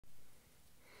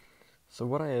So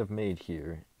what I have made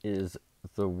here is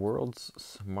the world's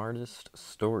smartest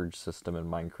storage system in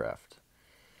Minecraft.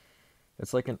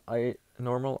 It's like a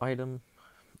normal item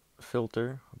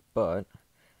filter, but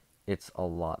it's a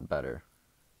lot better.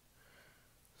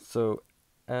 So,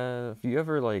 have you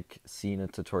ever seen a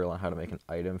tutorial on how to make an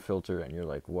item filter and you're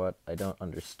like, what? I don't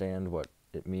understand what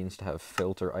it means to have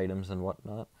filter items and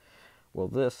whatnot. Well,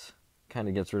 this kind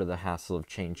of gets rid of the hassle of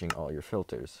changing all your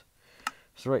filters.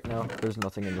 So right now, there's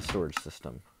nothing in the storage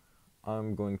system.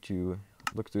 I'm going to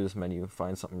look through this menu,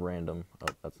 find something random.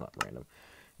 Oh, that's not random.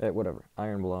 Whatever.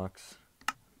 Iron blocks.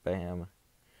 Bam.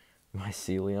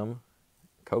 Mycelium.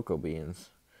 Cocoa beans.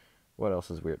 What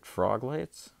else is weird? Frog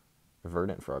lights?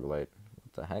 Verdant frog light.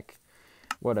 What the heck?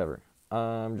 Whatever.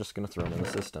 I'm just going to throw them in the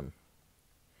system.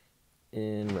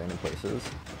 In random places.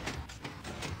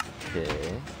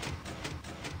 Okay.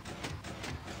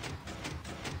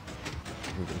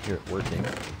 You can hear it working.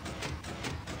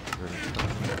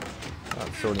 Not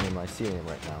sorting in mycelium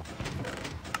right now.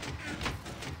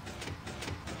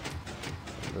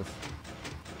 This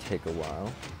take a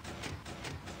while.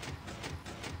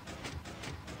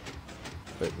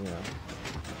 But, you know.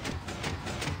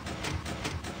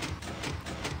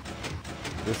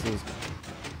 This is...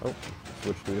 Oh,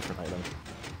 switch to a different item.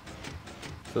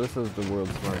 So this is the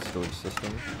world's smartest storage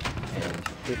system, and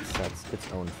it sets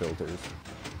its own filters.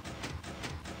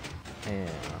 And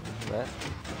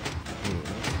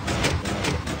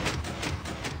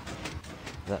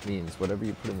that means whatever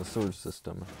you put in the storage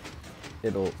system,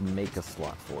 it'll make a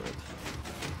slot for it.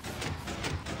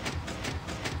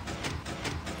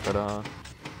 Ta-da!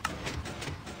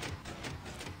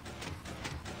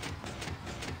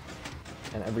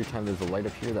 And every time there's a light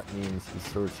up here, that means the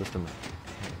storage system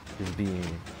has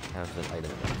an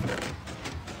item in it.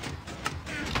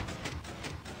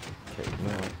 Okay,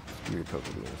 now screw your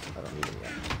cocoa beans. I don't need them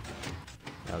yet.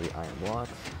 Now the iron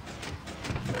blocks.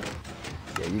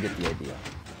 Yeah, you get the idea.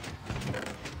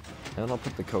 And then I'll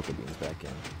put the cocoa beans back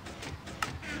in.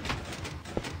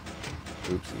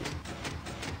 Oopsies.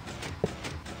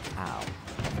 Ow.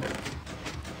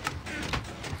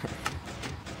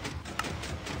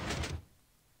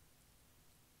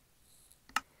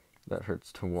 That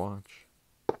hurts to watch.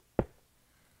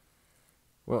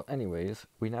 Well, anyways,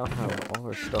 we now have all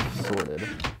our stuff sorted.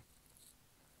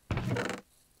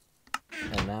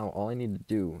 And now all I need to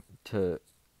do to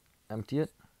empty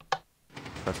it,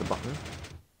 press a button,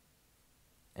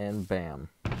 and bam.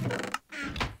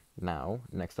 Now,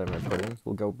 next item I put in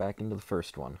will go back into the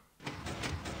first one.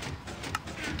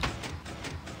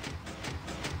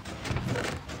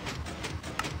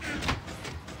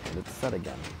 And it's set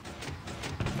again.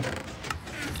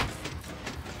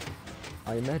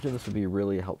 I imagine this would be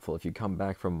really helpful if you come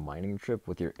back from a mining trip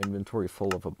with your inventory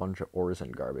full of a bunch of ores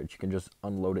and garbage. You can just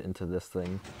unload it into this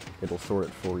thing. It'll sort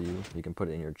it for you. You can put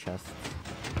it in your chests.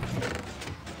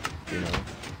 You know?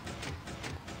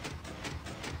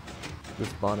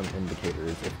 This bottom indicator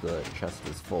is if the chest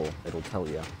is full. It'll tell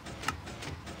you.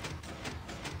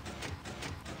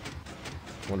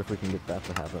 Wonder if we can get that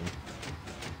to happen.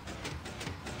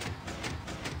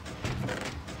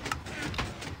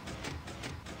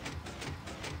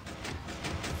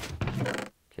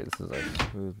 Okay, this is a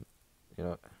smooth, you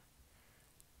know,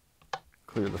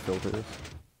 clear the filters.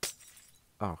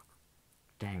 Oh,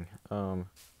 dang.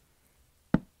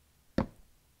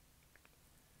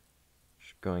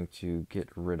 Just going to get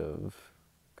rid of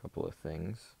a couple of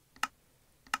things.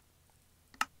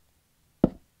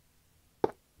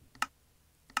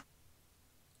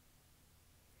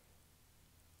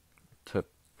 To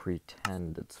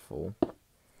pretend it's full.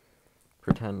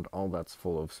 Pretend all that's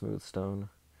full of smooth stone.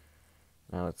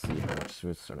 Now let's see how much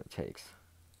smooth stone it takes.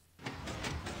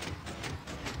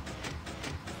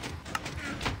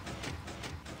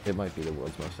 It might be the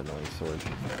world's most annoying sword.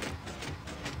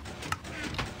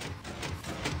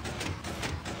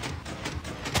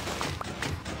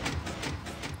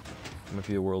 It might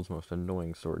be the world's most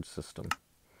annoying sword system.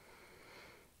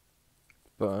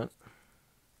 But,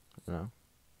 you know.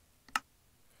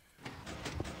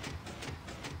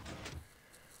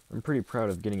 I'm pretty proud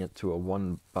of getting it to a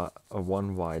one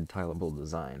wide tileable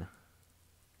design.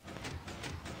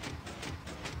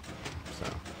 So,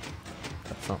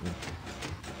 that's something.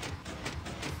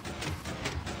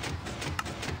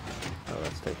 Oh,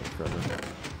 that's taking forever.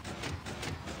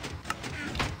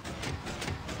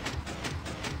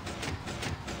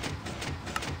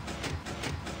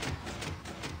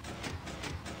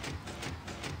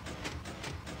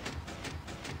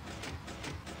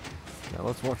 Now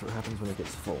let's watch what happens when it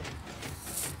gets full.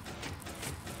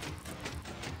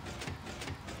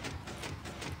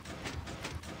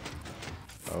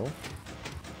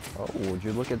 Oh. Oh, would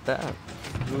you look at that?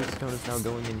 Bluestone is now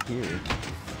going in here.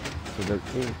 So there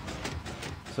is...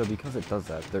 So because it does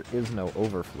that, there is no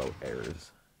overflow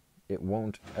errors. It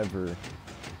won't ever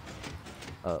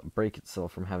break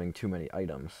itself from having too many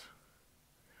items.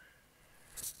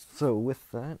 So with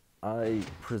that, I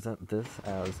present this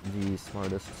as the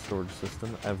smartest storage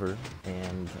system ever,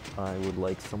 and I would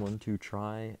like someone to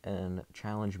try and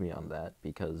challenge me on that,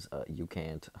 because you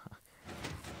can't.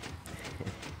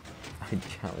 I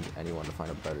challenge anyone to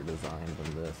find a better design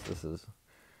than this. This is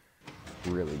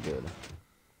really good.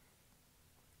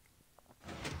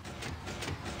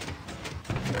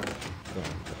 Then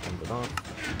end it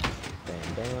off,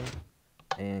 bam bam,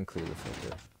 and clear the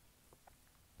filter.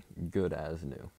 Good as new.